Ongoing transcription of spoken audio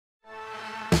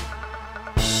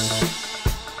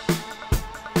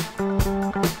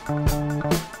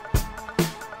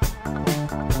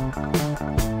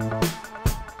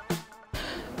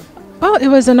it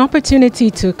was an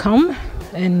opportunity to come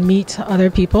and meet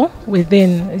other people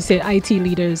within, say, IT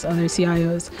leaders, other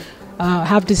CIOs,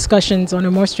 have discussions on a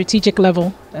more strategic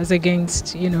level as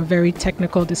against, very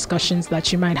technical discussions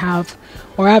that you might have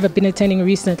or have been attending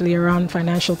recently around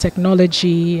financial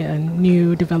technology and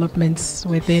new developments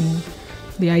within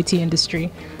the IT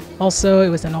industry. Also, it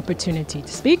was an opportunity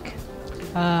to speak.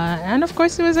 And of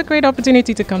course, it was a great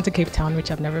opportunity to come to Cape Town, which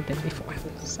I've never been before.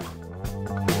 So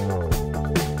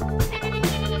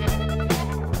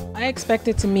I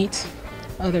expected to meet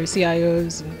other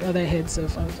CIOs and other heads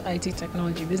of IT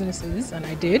technology businesses, and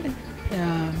I did.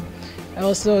 I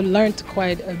also learned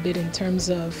quite a bit in terms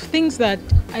of things that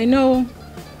I know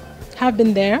have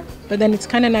been there, but then it's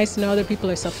kind of nice to know other people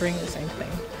are suffering the same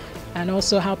thing, and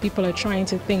also how people are trying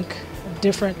to think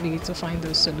differently to find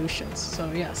those solutions.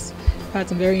 So yes, I've had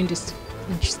some very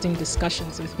interesting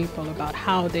discussions with people about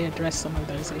how they address some of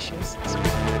those issues.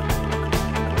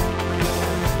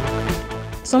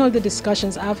 Some of the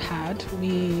discussions I've had,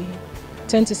 we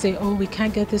tend to say, oh, we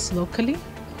can't get this locally,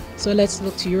 so let's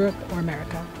look to Europe or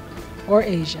America or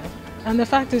Asia. And the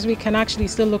fact is we can actually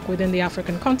still look within the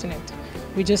African continent.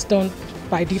 We just don't,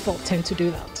 by default, tend to do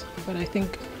that. But I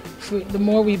think the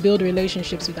more we build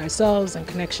relationships with ourselves and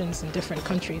connections in different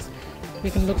countries,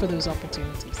 we can look for those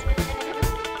opportunities.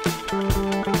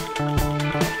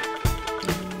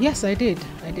 Yes, I did.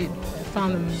 I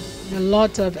found a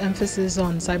lot of emphasis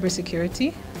on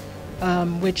cybersecurity,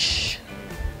 which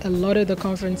a lot of the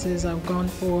conferences I've gone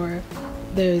for,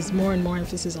 there's more and more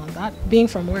emphasis on that. Being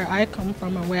from where I come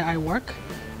from and where I work,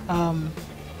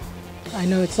 I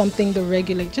know it's something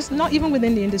just not even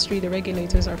within the industry, the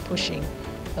regulators are pushing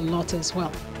a lot as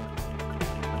well.